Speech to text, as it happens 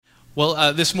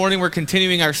Well, this morning we're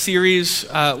continuing our series,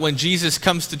 When Jesus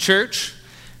Comes to Church,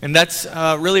 and that's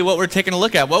really what we're taking a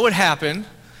look at. What would happen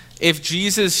if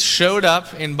Jesus showed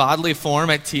up in bodily form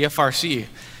at TFRC?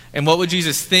 And what would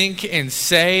Jesus think and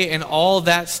say and all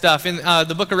that stuff? In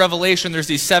the book of Revelation, there's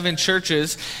these 7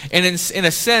 churches, and in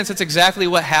a sense, that's exactly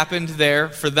what happened there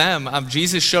for them.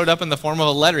 Jesus showed up in the form of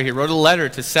a letter. He wrote a letter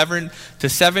to seven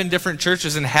different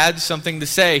churches and had something to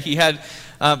say. He had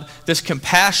this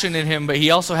compassion in him, but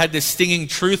he also had this stinging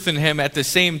truth in him at the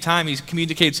same time. He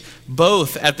communicates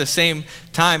both at the same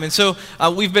time. And so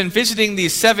we've been visiting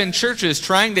these 7 churches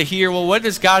trying to hear, well, what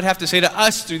does God have to say to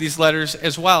us through these letters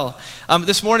as well?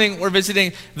 This morning we're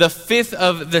visiting the 5th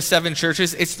of the 7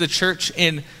 churches. It's the church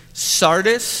in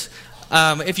Sardis.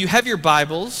 If you have your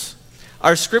Bibles,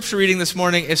 our scripture reading this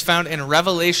morning is found in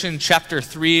Revelation chapter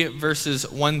 3, verses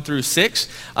 1 through 6.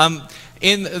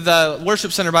 In the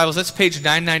Worship Center Bibles, that's page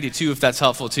 992, if that's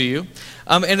helpful to you.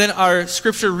 And then our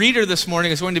scripture reader this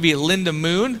morning is going to be Linda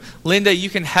Moon. Linda, you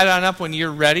can head on up when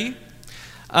you're ready.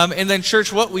 And then,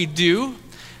 church, what we do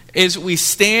is we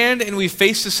stand and we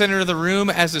face the center of the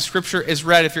room as the scripture is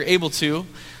read, if you're able to.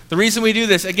 The reason we do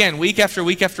this, again, week after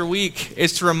week after week,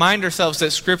 is to remind ourselves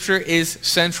that Scripture is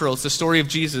central. It's the story of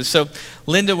Jesus. So,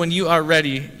 Linda, when you are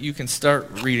ready, you can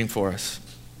start reading for us.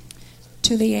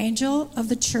 To the angel of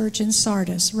the church in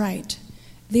Sardis write,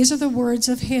 these are the words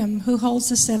of him who holds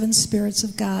the 7 spirits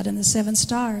of God and the 7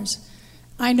 stars.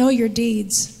 I know your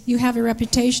deeds. You have a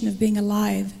reputation of being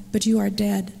alive, but you are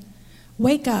dead.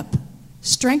 Wake up,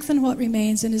 strengthen what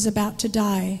remains and is about to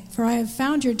die, for I have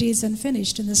found your deeds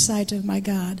unfinished in the sight of my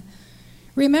God.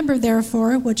 Remember,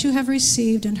 therefore, what you have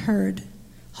received and heard.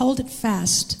 Hold it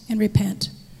fast and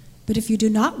repent. But if you do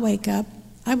not wake up,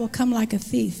 I will come like a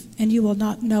thief, and you will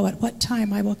not know at what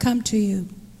time I will come to you.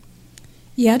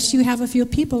 Yet you have a few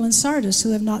people in Sardis who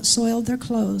have not soiled their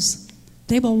clothes.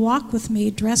 They will walk with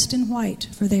me dressed in white,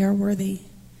 for they are worthy.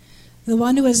 The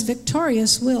one who is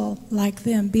victorious will, like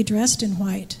them, be dressed in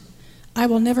white. I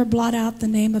will never blot out the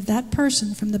name of that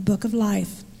person from the book of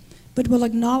life, but will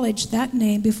acknowledge that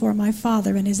name before my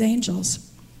Father and his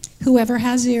angels. Whoever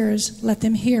has ears, let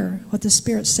them hear what the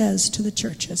Spirit says to the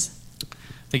churches.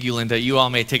 Thank you, Linda. You all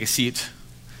may take a seat.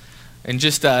 And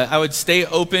just, I would stay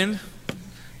open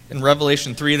in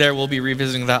Revelation 3 there. We'll be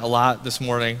revisiting that a lot this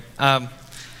morning. I'm going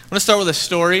to start with a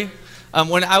story.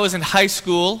 When I was in high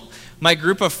school, my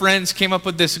group of friends came up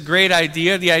with this great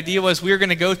idea. The idea was we were going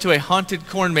to go to a haunted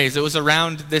corn maze. It was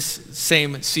around this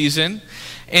same season.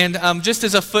 And just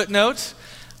as a footnote,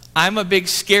 I'm a big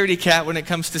scaredy cat when it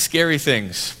comes to scary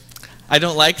things. I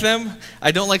don't like them.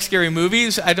 I don't like scary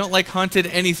movies. I don't like haunted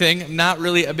anything. I'm not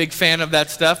really a big fan of that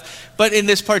stuff. But in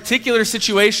this particular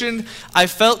situation, I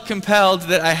felt compelled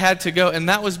that I had to go, and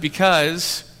that was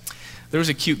because there was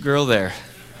a cute girl there,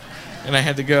 and I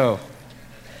had to go.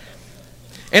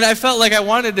 And I felt like I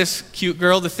wanted this cute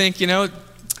girl to think,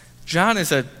 John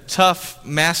is a tough,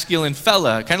 masculine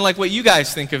fella, kind of like what you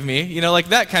guys think of me, like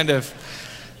that kind of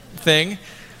thing.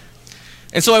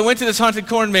 And so I went to this haunted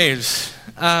corn maze.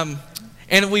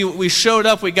 And we showed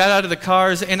up, we got out of the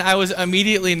cars, and I was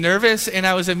immediately nervous, and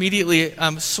I was immediately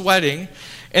sweating.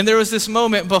 And there was this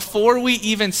moment before we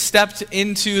even stepped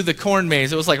into the corn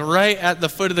maze. It was like right at the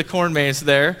foot of the corn maze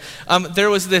there. There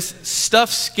was this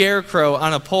stuffed scarecrow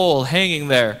on a pole hanging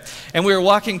there. And we were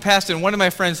walking past, and one of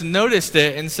my friends noticed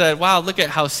it and said, wow, look at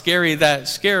how scary that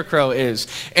scarecrow is.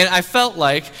 And I felt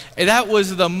like that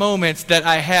was the moment that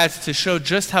I had to show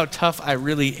just how tough I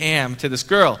really am to this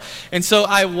girl. And so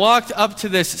I walked up to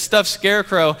this stuffed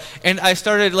scarecrow, and I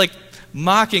started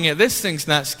mocking it. This thing's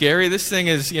not scary. This thing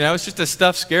is, it's just a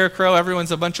stuffed scarecrow.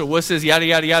 Everyone's a bunch of wusses, yada,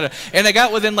 yada, yada. And I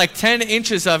got within 10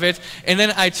 inches of it, and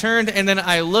then I turned, and then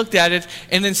I looked at it,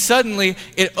 and then suddenly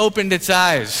it opened its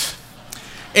eyes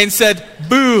and said,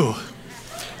 boo.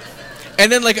 And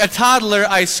then like a toddler,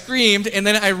 I screamed, and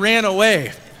then I ran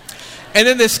away. And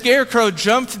then the scarecrow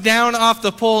jumped down off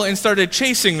the pole and started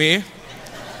chasing me,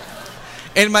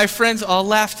 and my friends all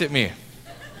laughed at me.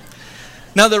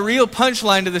 Now, the real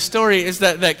punchline to the story is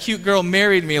that that cute girl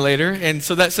married me later, and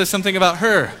so that says something about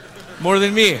her, more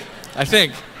than me, I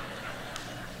think.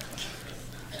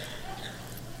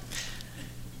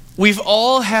 We've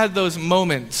all had those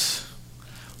moments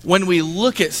when we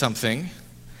look at something,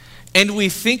 and we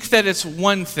think that it's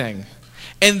one thing,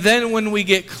 and then when we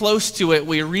get close to it,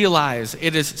 we realize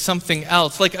it is something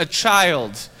else, like a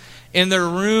child in their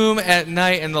room at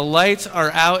night and the lights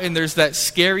are out and there's that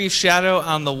scary shadow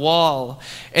on the wall.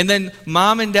 And then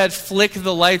mom and dad flick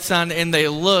the lights on and they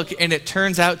look and it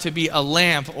turns out to be a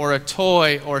lamp or a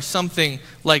toy or something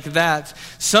like that.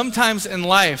 Sometimes in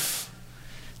life,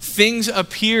 things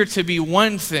appear to be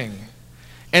one thing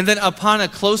And then upon a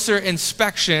closer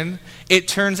inspection, it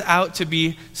turns out to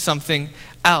be something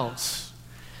else.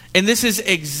 And this is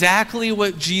exactly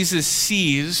what Jesus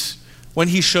sees when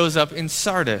he shows up in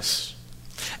Sardis.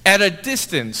 At a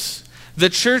distance, the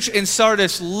church in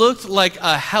Sardis looked like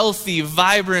a healthy,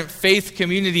 vibrant faith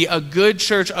community, a good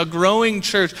church, a growing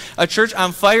church, a church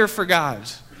on fire for God.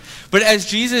 But as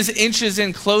Jesus inches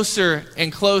in closer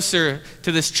and closer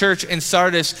to this church in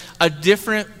Sardis, a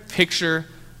different picture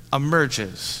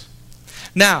emerges.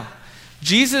 Now,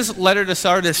 Jesus' letter to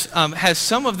Sardis has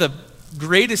some of the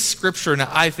greatest scripture in it,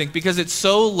 I think, because it's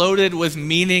so loaded with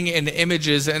meaning and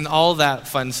images and all that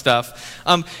fun stuff.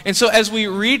 And so as we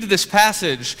read this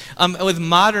passage, with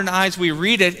modern eyes, we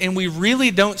read it and we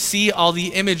really don't see all the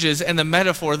images and the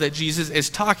metaphor that Jesus is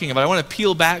talking about. I want to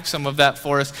peel back some of that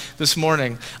for us this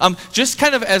morning. Just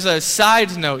kind of as a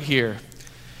side note here,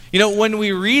 when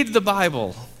we read the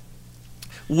Bible,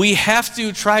 we have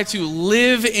to try to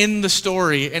live in the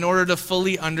story in order to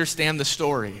fully understand the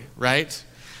story, right?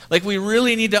 Like, we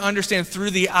really need to understand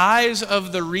through the eyes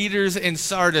of the readers in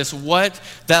Sardis what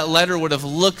that letter would have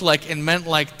looked like and meant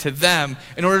like to them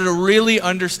in order to really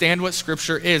understand what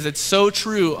Scripture is. It's so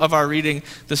true of our reading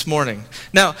this morning.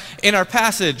 Now, in our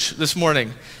passage this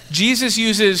morning, Jesus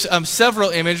uses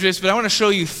several images, but I want to show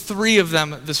you 3 of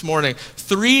them this morning.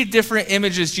 3 different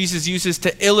images Jesus uses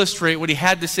to illustrate what he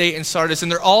had to say in Sardis,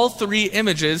 and they're all 3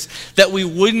 images that we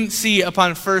wouldn't see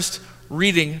upon first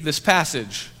reading this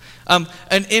passage.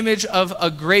 An image of a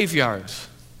graveyard,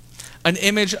 an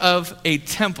image of a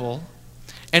temple,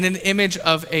 and an image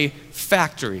of a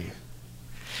factory.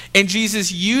 And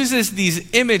Jesus uses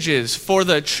these images for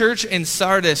the church in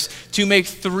Sardis to make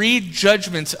 3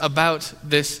 judgments about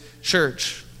this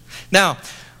church. Now,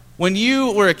 when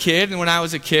you were a kid, and when I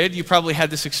was a kid, you probably had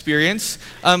this experience.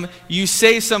 You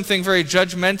say something very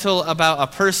judgmental about a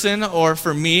person, or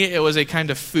for me, it was a kind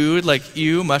of food, like,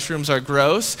 ew, mushrooms are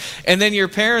gross. And then your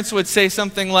parents would say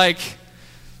something like,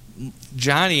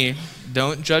 Johnny,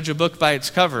 don't judge a book by its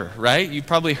cover, right? You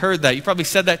probably heard that. You probably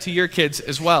said that to your kids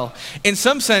as well. In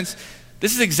some sense,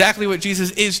 this is exactly what Jesus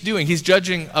is doing. He's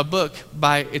judging a book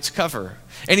by its cover.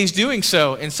 And he's doing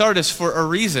so in Sardis for a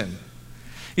reason.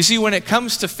 You see, when it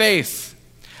comes to faith,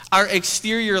 our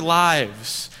exterior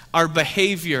lives, our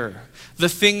behavior, the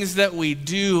things that we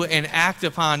do and act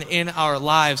upon in our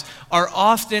lives are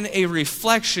often a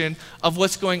reflection of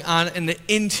what's going on in the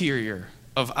interior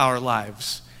of our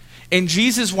lives. And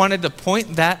Jesus wanted to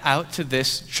point that out to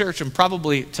this church, and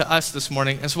probably to us this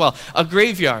morning as well. A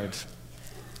graveyard,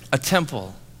 a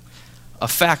temple, a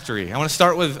factory. I want to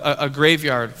start with a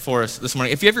graveyard for us this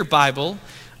morning. If you have your Bible,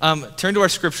 turn to our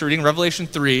scripture reading, Revelation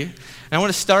 3. And I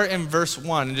want to start in verse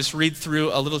 1 and just read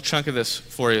through a little chunk of this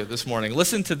for you this morning.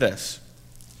 Listen to this.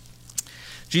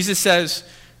 Jesus says,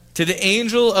 "To the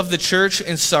angel of the church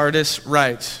in Sardis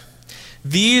write,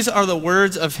 these are the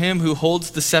words of him who holds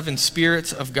the 7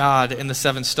 spirits of God and the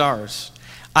 7 stars.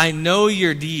 I know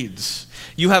your deeds.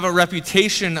 You have a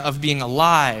reputation of being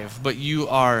alive, but you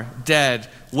are dead.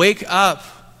 Wake up,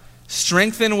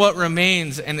 strengthen what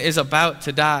remains and is about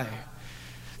to die."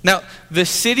 Now, the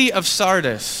city of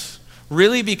Sardis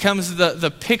really becomes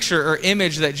the picture or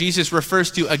image that Jesus refers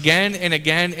to again and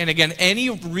again and again. Any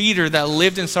reader that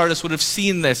lived in Sardis would have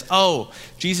seen this. Oh,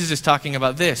 Jesus is talking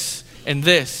about this and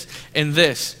this and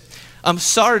this.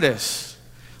 Sardis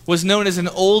was known as an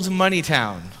old money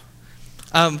town.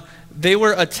 They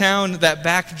were a town that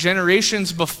back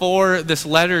generations before this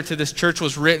letter to this church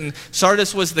was written,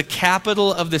 Sardis was the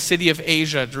capital of the city of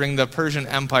Asia during the Persian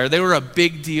Empire. They were a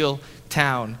big deal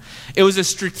town. It was a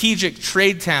strategic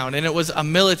trade town, and it was a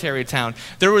military town.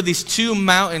 There were these 2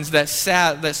 mountains that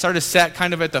Sardis sat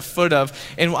kind of at the foot of,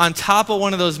 and on top of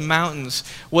one of those mountains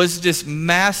was this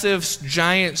massive,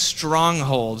 giant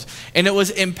stronghold, and it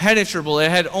was impenetrable.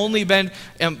 It had only been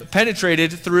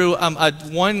penetrated through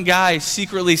one guy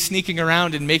secretly sneaking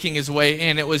around and making his way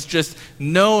in. It was just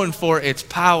known for its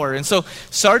power, and so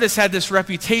Sardis had this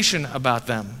reputation about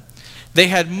them. They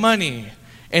had money,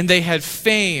 and they had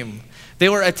fame. They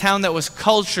were a town that was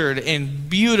cultured and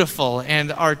beautiful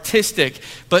and artistic.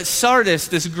 But Sardis,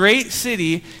 this great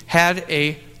city, had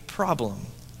a problem.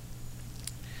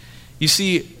 You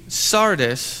see,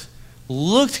 Sardis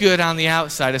looked good on the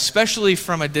outside, especially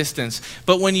from a distance.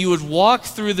 But when you would walk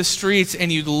through the streets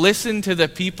and you'd listen to the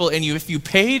people, and if you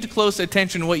paid close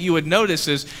attention, what you would notice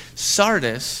is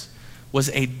Sardis was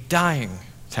a dying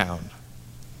town.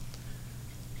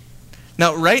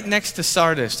 Now, right next to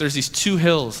Sardis, there's these 2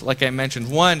 hills, like I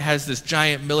mentioned. One has this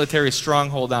giant military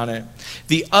stronghold on it.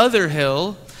 The other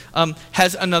hill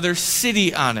has another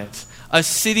city on it, a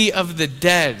city of the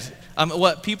dead,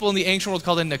 what people in the ancient world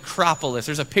called a necropolis.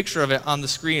 There's a picture of it on the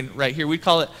screen right here. We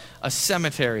call it a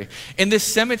cemetery. And this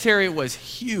cemetery was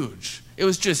huge. It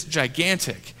was just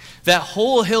gigantic. That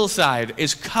whole hillside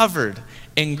is covered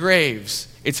in graves.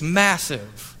 It's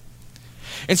massive.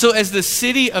 And so as the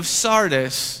city of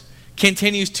Sardis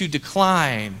continues to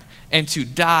decline and to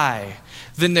die,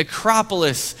 the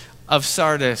necropolis of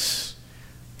Sardis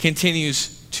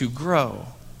continues to grow.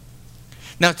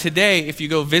 Now today, if you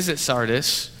go visit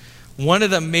Sardis, one of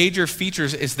the major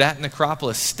features is that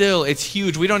necropolis. Still, it's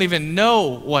huge. We don't even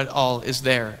know what all is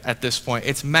there at this point.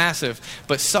 It's massive.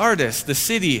 But Sardis, the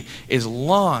city, is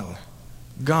long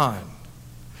gone.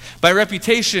 By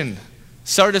reputation,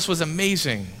 Sardis was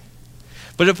amazing.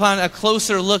 But upon a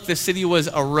closer look, the city was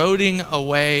eroding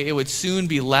away. It would soon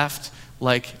be left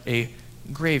like a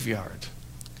graveyard.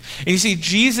 And you see,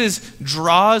 Jesus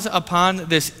draws upon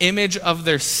this image of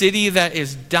their city that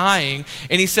is dying,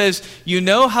 and he says, you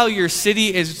know how your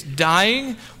city is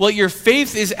dying? Well, your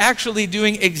faith is actually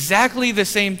doing exactly the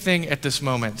same thing at this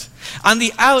moment. On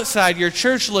the outside, your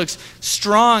church looks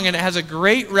strong and it has a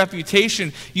great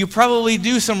reputation. You probably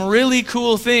do some really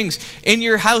cool things. In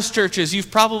your house churches,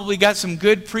 you've probably got some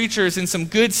good preachers and some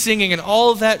good singing and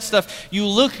all of that stuff. You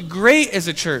look great as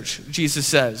a church, Jesus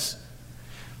says.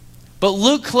 But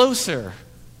look closer.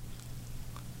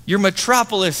 Your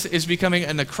metropolis is becoming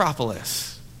a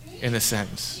necropolis, in a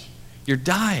sense. You're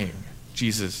dying,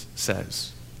 Jesus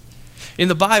says. In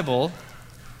the Bible,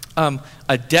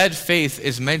 a dead faith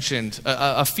is mentioned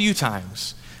a few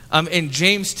times. In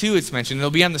James 2, it's mentioned. It'll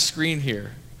be on the screen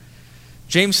here.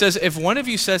 James says, if one of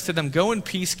you says to them, go in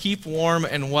peace, keep warm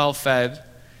and well fed,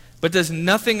 but does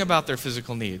nothing about their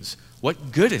physical needs,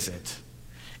 what good is it?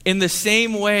 In the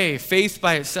same way, faith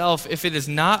by itself, if it is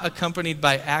not accompanied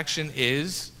by action,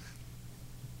 is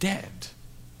dead.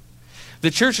 The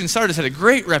church in Sardis had a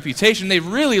great reputation. They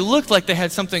really looked like they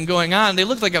had something going on. They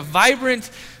looked like a vibrant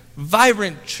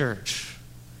church.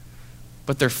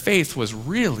 But their faith was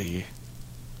really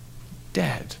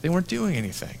dead. They weren't doing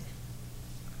anything.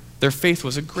 Their faith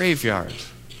was a graveyard.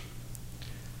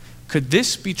 Could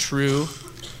this be true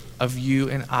of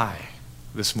you and I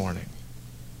this morning?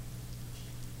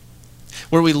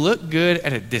 Where we look good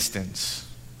at a distance,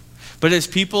 but as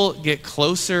people get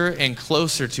closer and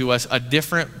closer to us, a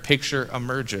different picture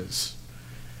emerges.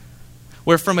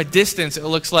 Where from a distance it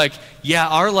looks like, yeah,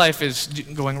 our life is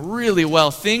going really well.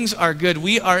 Things are good.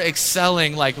 We are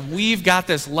excelling. Like we've got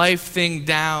this life thing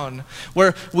down.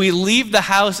 Where we leave the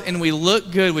house and we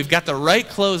look good. We've got the right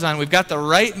clothes on. We've got the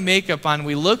right makeup on.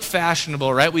 We look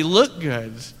fashionable, right? We look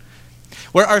good.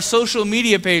 Where our social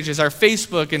media pages, our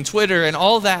Facebook and Twitter and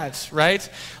all that, right?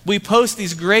 We post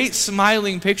these great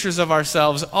smiling pictures of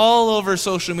ourselves all over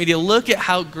social media. Look at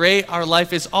how great our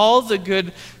life is, all the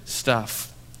good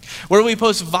stuff. Where we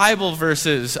post Bible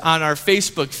verses on our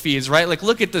Facebook feeds, right? Like,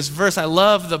 look at this verse. I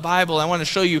love the Bible. I want to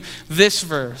show you this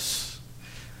verse.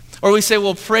 Or we say,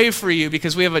 we'll pray for you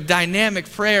because we have a dynamic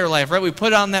prayer life, right? We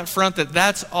put on that front that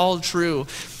that's all true.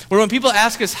 Where when people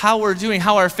ask us how we're doing,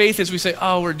 how our faith is, we say,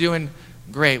 oh, we're doing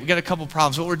great. We got a couple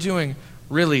problems, but we're doing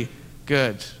really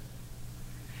good.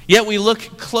 Yet we look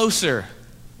closer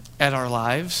at our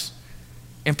lives,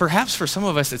 and perhaps for some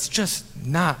of us, it's just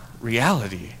not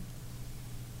reality.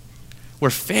 Where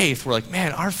faith, we're like,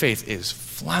 man, our faith is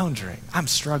floundering. I'm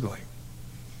struggling.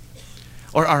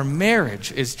 Or our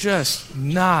marriage is just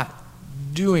not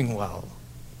doing well.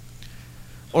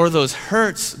 Or those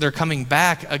hurts, they're coming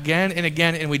back again and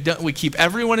again, and we keep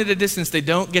everyone at a distance. They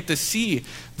don't get to see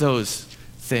those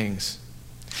things.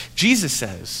 Jesus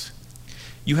says,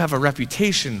 you have a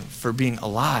reputation for being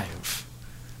alive,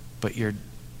 but you're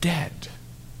dead.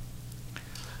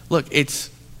 Look, it's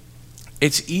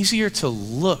easier to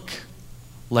look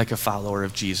like a follower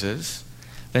of Jesus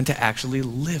than to actually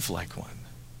live like one.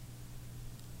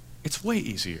 It's way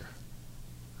easier.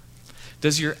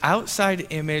 Does your outside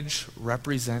image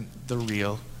represent the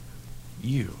real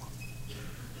you?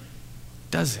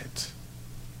 Does it?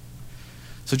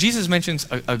 So Jesus mentions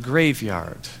a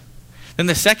graveyard. Then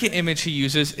the second image he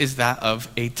uses is that of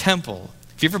a temple.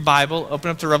 If you have your Bible,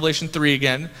 open up to Revelation 3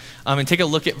 again and take a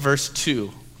look at verse 2.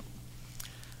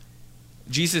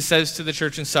 Jesus says to the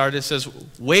church in Sardis, says,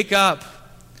 wake up,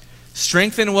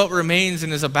 strengthen what remains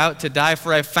and is about to die,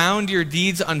 for I found your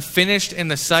deeds unfinished in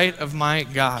the sight of my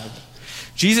God.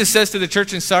 Jesus says to the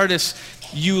church in Sardis,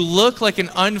 you look like an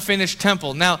unfinished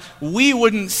temple. Now, we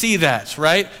wouldn't see that,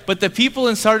 right? But the people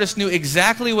in Sardis knew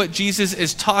exactly what Jesus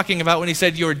is talking about when he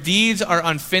said, your deeds are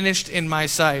unfinished in my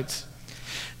sight.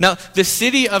 Now, the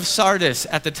city of Sardis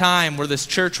at the time where this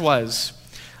church was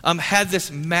had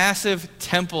this massive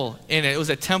temple in it. It was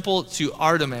a temple to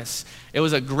Artemis. It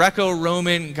was a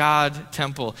Greco-Roman god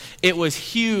temple. It was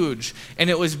huge and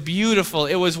it was beautiful.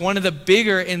 It was one of the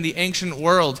bigger in the ancient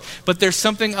world. But there's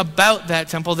something about that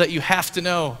temple that you have to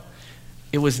know.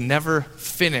 It was never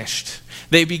finished.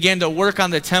 They began to work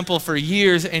on the temple for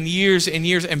years and years and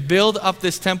years and build up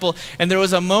this temple. And there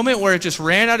was a moment where it just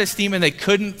ran out of steam and they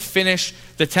couldn't finish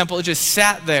the temple. It just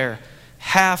sat there,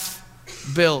 half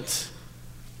built.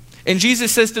 And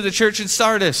Jesus says to the church in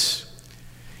Sardis,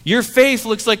 your faith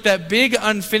looks like that big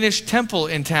unfinished temple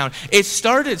in town. It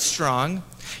started strong.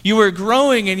 You were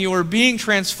growing and you were being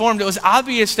transformed. It was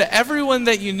obvious to everyone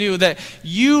that you knew that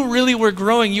you really were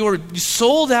growing. You were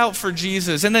sold out for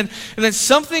Jesus. And then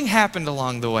something happened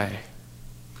along the way.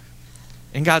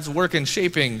 And God's work in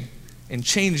shaping and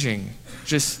changing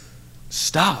just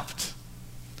stopped.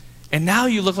 And now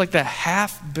you look like that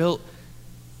half-built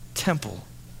temple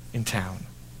in town.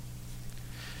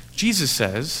 Jesus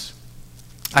says,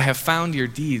 I have found your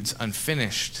deeds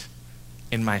unfinished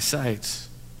in my sight.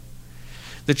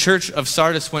 The church of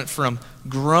Sardis went from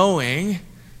growing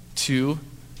to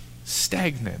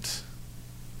stagnant,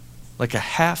 like a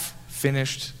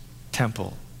half-finished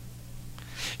temple.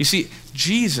 You see,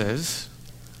 Jesus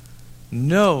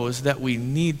knows that we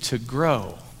need to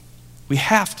grow. We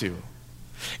have to.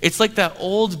 It's like that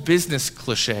old business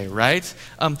cliche, right?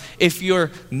 If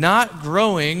you're not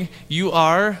growing, you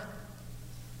are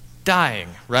dying,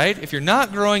 right? If you're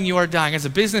not growing, you are dying. As a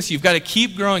business, you've got to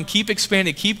keep growing, keep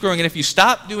expanding, keep growing. And if you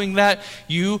stop doing that,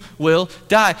 you will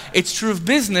die. It's true of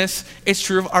business. It's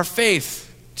true of our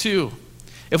faith, too.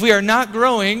 If we are not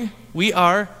growing, we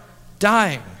are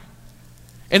dying.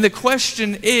 And the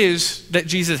question is that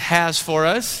Jesus has for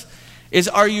us is,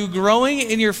 are you growing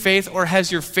in your faith, or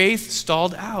has your faith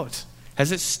stalled out?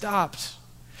 Has it stopped?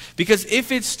 Because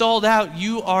if it's stalled out,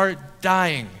 you are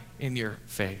dying in your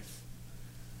faith.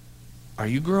 Are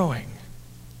you growing?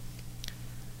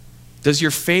 Does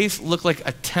your faith look like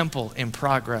a temple in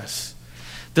progress?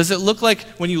 Does it look like,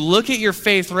 when you look at your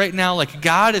faith right now, like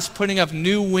God is putting up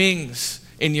new wings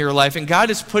in your life, and God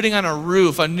is putting on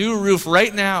a new roof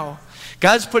right now?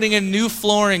 God's putting in new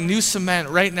flooring, new cement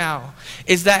right now.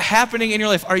 Is that happening in your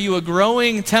life? Are you a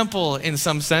growing temple in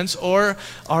some sense, or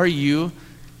are you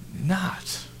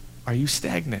not? Are you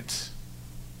stagnant?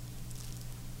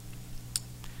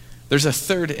 There's a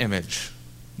third image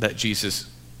that Jesus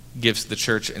gives the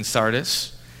church in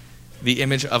Sardis, the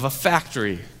image of a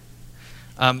factory.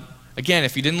 Again,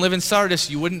 if you didn't live in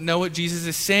Sardis, you wouldn't know what Jesus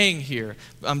is saying here.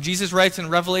 Jesus writes in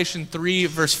Revelation 3,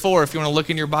 verse 4, if you want to look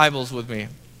in your Bibles with me.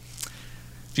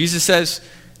 Jesus says,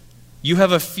 you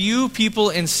have a few people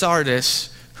in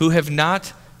Sardis who have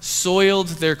not soiled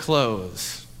their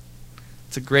clothes.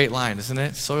 It's a great line, isn't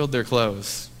it? Soiled their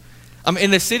clothes.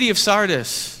 In the city of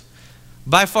Sardis,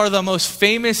 by far the most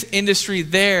famous industry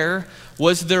there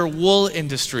was their wool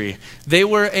industry. They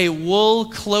were a wool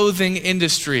clothing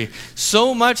industry,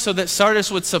 so much so that Sardis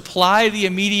would supply the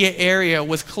immediate area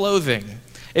with clothing.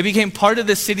 It became part of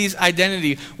the city's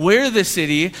identity. We're the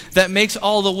city that makes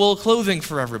all the wool clothing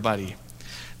for everybody.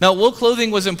 Now, wool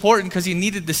clothing was important because you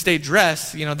needed to stay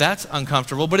dressed. You know, that's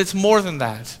uncomfortable, but it's more than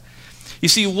that. You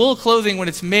see, wool clothing, when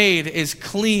it's made, is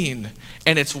clean,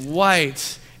 and it's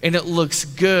white, and it looks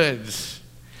good.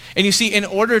 And you see, in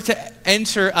order to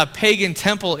enter a pagan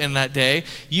temple in that day,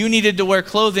 you needed to wear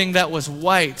clothing that was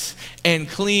white and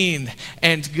clean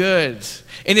and good.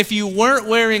 And if you weren't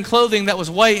wearing clothing that was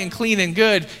white and clean and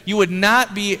good, you would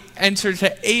not be able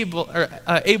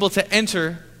to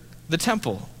enter the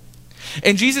temple.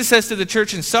 And Jesus says to the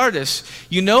church in Sardis,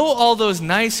 you know all those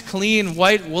nice, clean,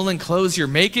 white woolen clothes you're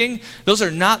making? Those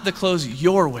are not the clothes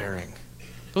you're wearing.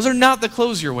 Those are not the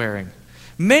clothes you're wearing.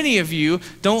 Many of you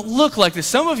don't look like this.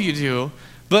 Some of you do,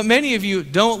 but many of you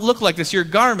don't look like this. Your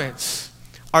garments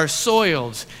are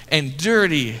soiled and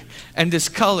dirty and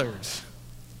discolored.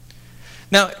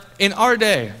 Now, in our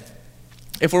day,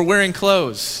 if we're wearing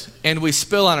clothes and we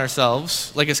spill on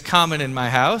ourselves, like it's common in my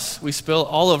house, we spill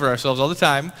all over ourselves all the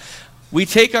time, we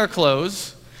take our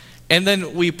clothes and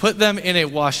then we put them in a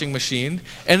washing machine,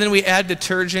 and then we add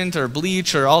detergent or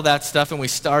bleach or all that stuff, and we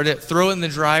start it, throw it in the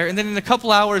dryer, and then in a couple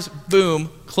hours, boom,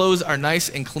 clothes are nice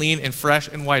and clean and fresh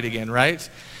and white again, right?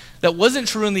 That wasn't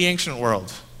true in the ancient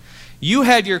world. You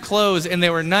had your clothes, and they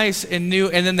were nice and new,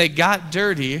 and then they got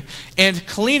dirty, and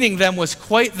cleaning them was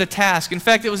quite the task. In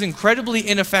fact, it was incredibly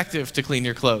ineffective to clean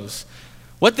your clothes.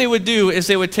 What they would do is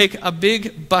they would take a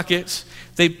big bucket,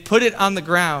 they'd put it on the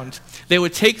ground, they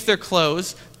would take their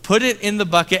clothes, put it in the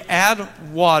bucket, add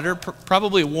water,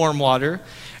 probably warm water,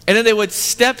 and then they would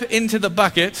step into the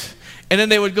bucket, and then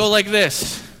they would go like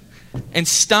this. and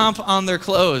stomp on their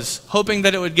clothes, hoping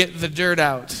that it would get the dirt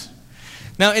out.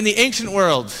 Now, in the ancient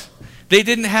world, they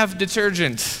didn't have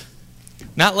detergent,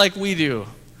 not like we do.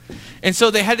 And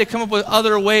so they had to come up with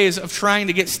other ways of trying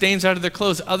to get stains out of their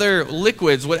clothes, other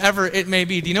liquids, whatever it may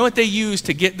be. Do you know what they used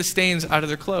to get the stains out of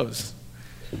their clothes?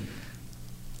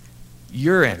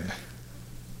 Urine.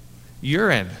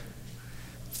 Urine.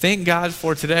 Thank God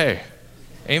for today.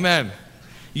 Amen.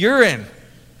 Urine.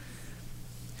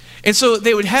 And so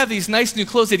they would have these nice new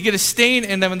clothes. They'd get a stain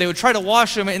in them, and they would try to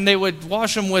wash them, and they would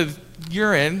wash them with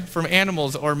urine from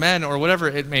animals or men or whatever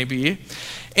it may be.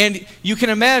 And you can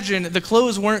imagine the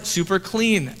clothes weren't super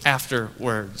clean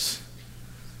afterwards.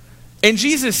 And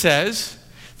Jesus says,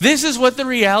 this is what the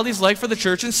reality is like for the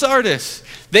church in Sardis.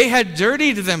 They had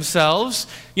dirtied themselves.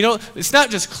 You know, it's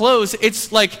not just clothes,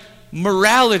 it's like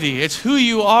morality. It's who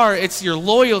you are, it's your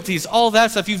loyalties, all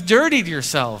that stuff. You've dirtied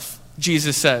yourself,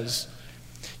 Jesus says.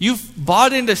 You've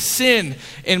bought into sin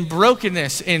and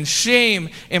brokenness and shame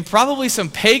and probably some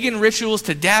pagan rituals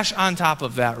to dash on top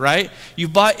of that, right? You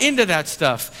bought into that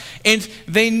stuff. And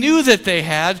they knew that they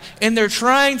had, and they're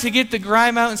trying to get the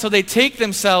grime out, and so they take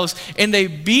themselves and they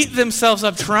beat themselves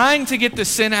up trying to get the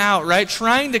sin out, right?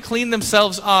 Trying to clean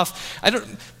themselves off.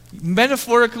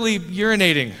 Metaphorically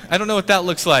urinating. I don't know what that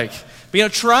looks like. But, you know,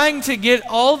 trying to get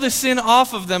all the sin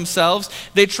off of themselves.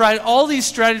 They tried all these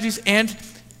strategies, and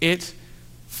it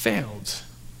failed.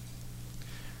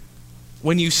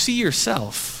 When you see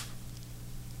yourself,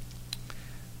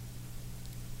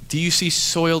 do you see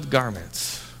soiled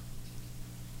garments?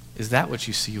 Is that what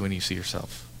you see when you see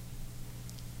yourself?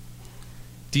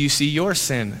 Do you see your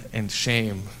sin and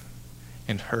shame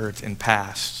and hurt and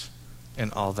past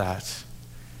and all that?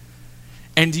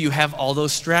 And do you have all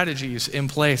those strategies in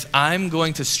place? I'm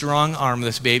going to strong arm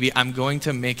this baby. I'm going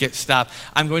to make it stop.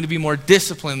 I'm going to be more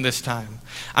disciplined this time.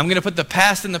 I'm going to put the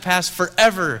past in the past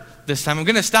forever this time. I'm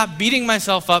going to stop beating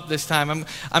myself up this time.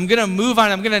 I'm going to move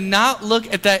on. I'm going to not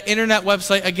look at that internet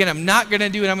website again. I'm not going to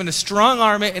do it. I'm going to strong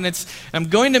arm it, and I'm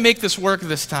going to make this work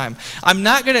this time. I'm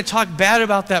not going to talk bad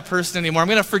about that person anymore. I'm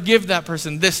going to forgive that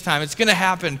person this time. It's going to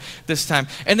happen this time.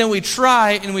 And then we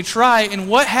try, and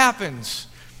what happens?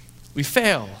 We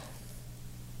fail,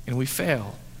 and we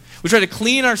fail. We try to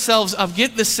clean ourselves up,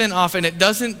 get the sin off, and it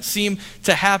doesn't seem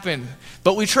to happen,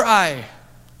 but we try.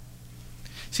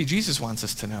 See, Jesus wants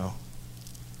us to know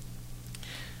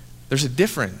there's a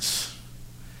difference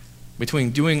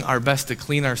between doing our best to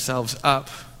clean ourselves up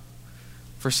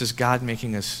versus God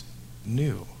making us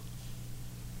new.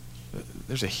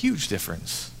 There's a huge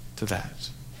difference to that.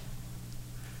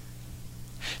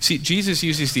 See, Jesus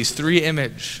uses these three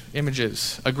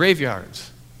images: a graveyard,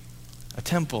 a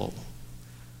temple,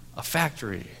 a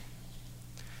factory.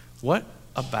 What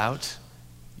about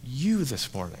you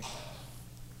this morning?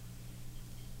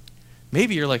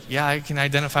 Maybe you're like, yeah, I can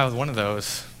identify with one of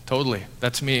those. Totally,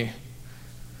 that's me.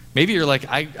 Maybe you're like,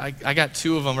 I got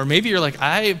two of them. Or maybe you're like,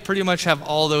 I pretty much have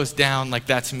all those down, like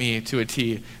that's me to a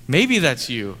T. Maybe that's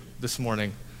you this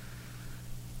morning.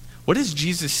 What does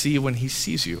Jesus see when he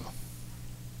sees you?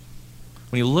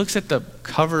 When he looks at the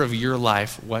cover of your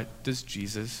life, what does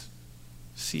Jesus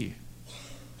see?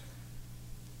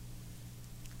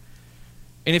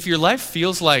 And if your life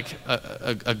feels like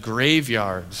a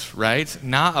graveyard, right?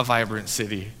 Not a vibrant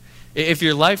city. If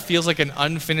your life feels like an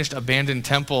unfinished, abandoned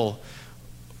temple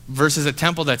versus a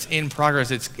temple that's in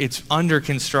progress, it's under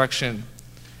construction.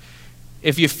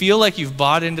 If you feel like you've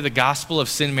bought into the gospel of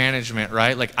sin management,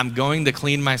 right? Like, I'm going to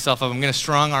clean myself up. I'm going to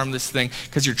strong arm this thing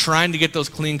because you're trying to get those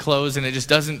clean clothes and it just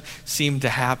doesn't seem to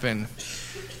happen.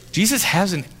 Jesus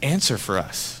has an answer for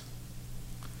us.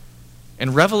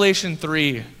 In Revelation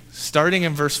 3, starting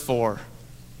in verse 4,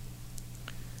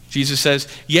 Jesus says,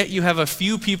 "Yet you have a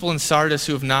few people in Sardis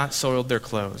who have not soiled their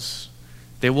clothes.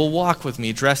 They will walk with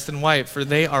me dressed in white, for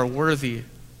they are worthy.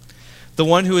 The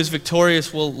one who is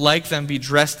victorious will, like them, be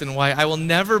dressed in white. I will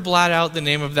never blot out the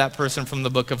name of that person from the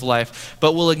book of life,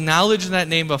 but will acknowledge that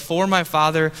name before my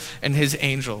Father and his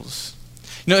angels."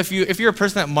 You know, if you're a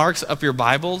person that marks up your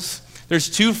Bibles, there's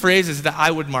two phrases that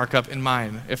I would mark up in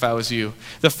mine if I was you.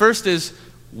 The first is,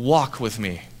 walk with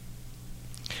me.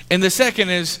 And the second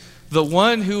is, the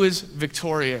one who is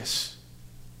victorious.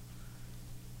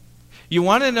 You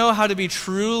want to know how to be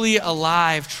truly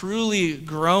alive, truly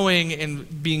growing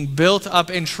and being built up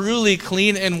and truly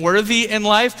clean and worthy in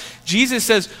life? Jesus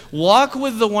says, walk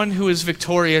with the one who is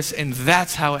victorious, and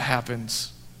that's how it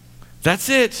happens. That's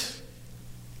it.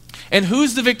 And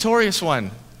who's the victorious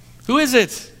one? Who is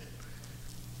it?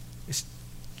 It's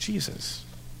Jesus.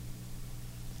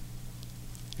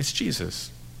 It's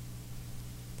Jesus.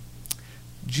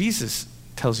 Jesus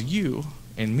tells you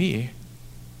and me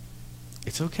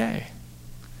It's okay.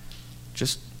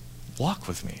 Just walk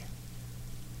with me.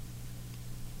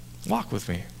 Walk with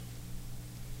me.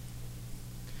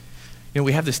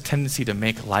 We have this tendency to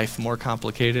make life more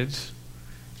complicated,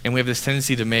 and we have this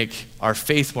tendency to make our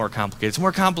faith more complicated. It's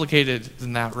more complicated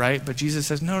than that, right? But Jesus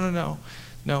says, no.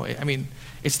 I mean,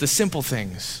 it's the simple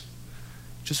things.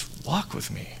 Just walk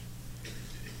with me.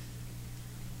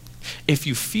 If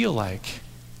you feel like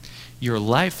your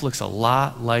life looks a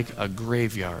lot like a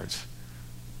graveyard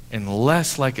and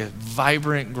less like a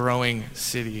vibrant, growing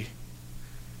city,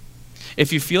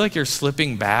 if you feel like you're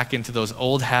slipping back into those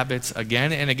old habits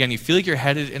again and again, you feel like you're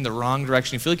headed in the wrong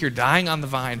direction, you feel like you're dying on the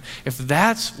vine, if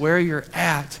that's where you're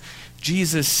at,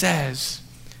 Jesus says,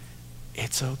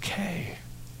 it's okay.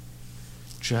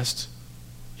 Just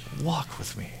walk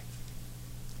with me.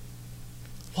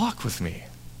 Walk with me.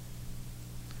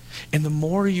 And the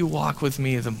more you walk with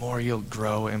me, the more you'll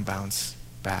grow and bounce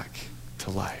back to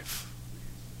life.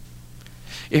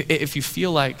 If you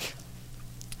feel like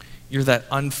you're that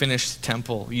unfinished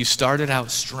temple, you started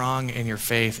out strong in your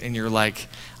faith and you're like,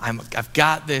 I've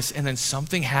got this, and then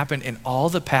something happened and all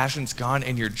the passion's gone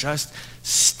and you're just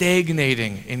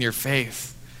stagnating in your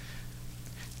faith,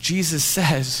 Jesus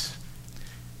says,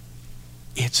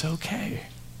 it's okay.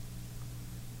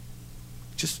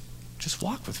 Just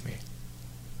walk with me.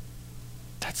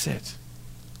 That's it.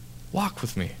 Walk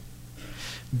with me.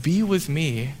 Be with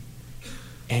me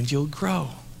and you'll grow.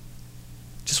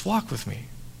 Just walk with me.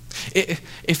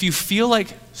 If you feel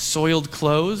like soiled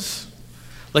clothes,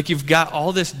 like you've got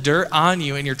all this dirt on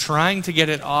you and you're trying to get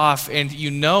it off and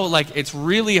you know like it's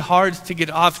really hard to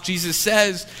get off, Jesus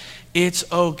says, it's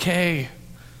okay.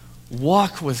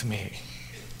 Walk with me.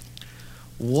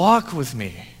 Walk with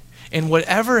me. And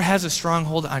whatever has a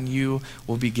stronghold on you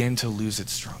will begin to lose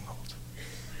its stronghold.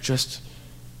 Just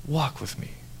walk with me.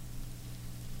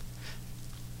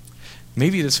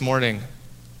 Maybe this morning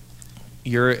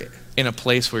you're in a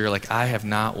place where you're like, I have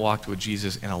not walked with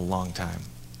Jesus in a long time.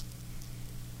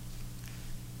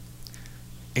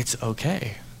 It's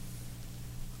okay.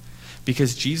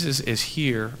 Because Jesus is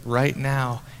here right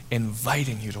now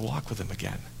inviting you to walk with him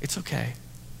again. It's okay.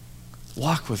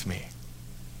 Walk with me.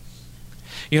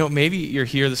 Maybe you're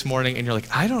here this morning and you're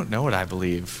like, I don't know what I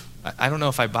believe. I don't know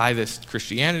if I buy this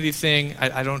Christianity thing.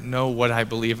 I don't know what I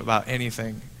believe about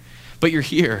anything. But you're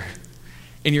here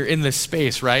and you're in this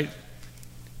space, right?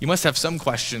 You must have some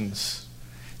questions.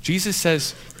 Jesus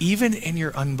says, even in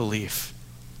your unbelief,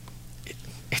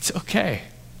 it's okay.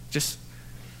 Just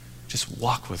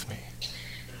walk with me.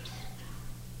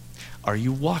 Are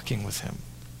you walking with him?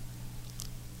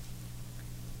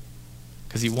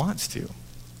 Because he wants to.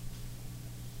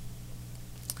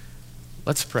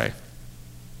 Let's pray.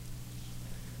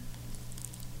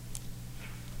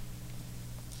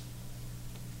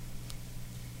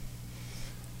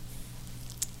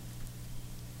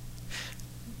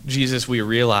 Jesus, we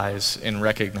realize and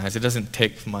recognize it doesn't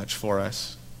take much for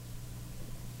us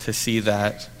to see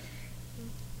that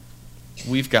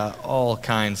we've got all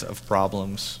kinds of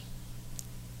problems.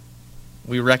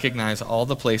 We recognize all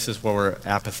the places where we're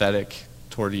apathetic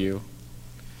toward you.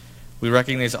 We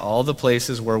recognize all the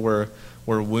places where we're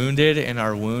wounded and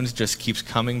our wounds just keeps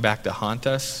coming back to haunt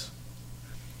us.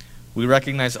 We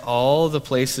recognize all the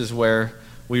places where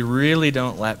we really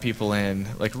don't let people in,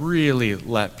 like really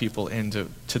let people into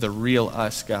the real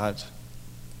us, God.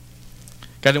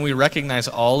 God, and we recognize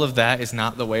all of that is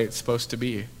not the way it's supposed to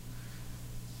be.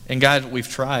 And God, we've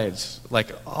tried,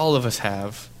 like all of us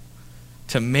have,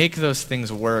 to make those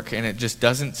things work, and it just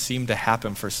doesn't seem to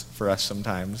happen for us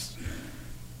sometimes.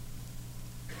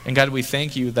 And God, we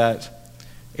thank you that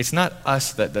it's not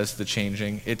us that does the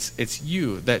changing, it's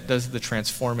you that does the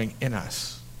transforming in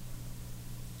us.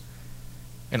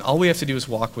 And all we have to do is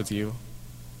walk with you.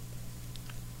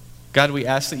 God, we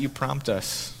ask that you prompt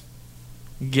us.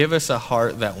 Give us a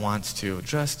heart that wants to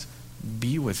just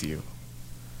be with you,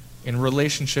 in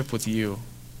relationship with you,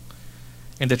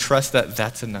 and to trust that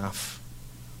that's enough,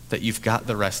 that you've got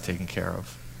the rest taken care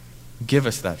of. Give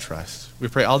us that trust. We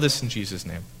pray all this in Jesus'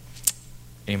 name.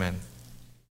 Amen.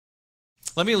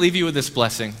 Let me leave you with this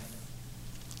blessing.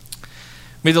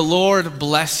 May the Lord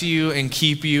bless you and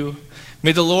keep you.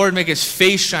 May the Lord make his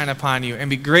face shine upon you and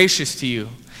be gracious to you.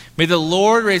 May the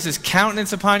Lord raise his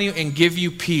countenance upon you and give you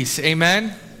peace.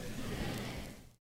 Amen.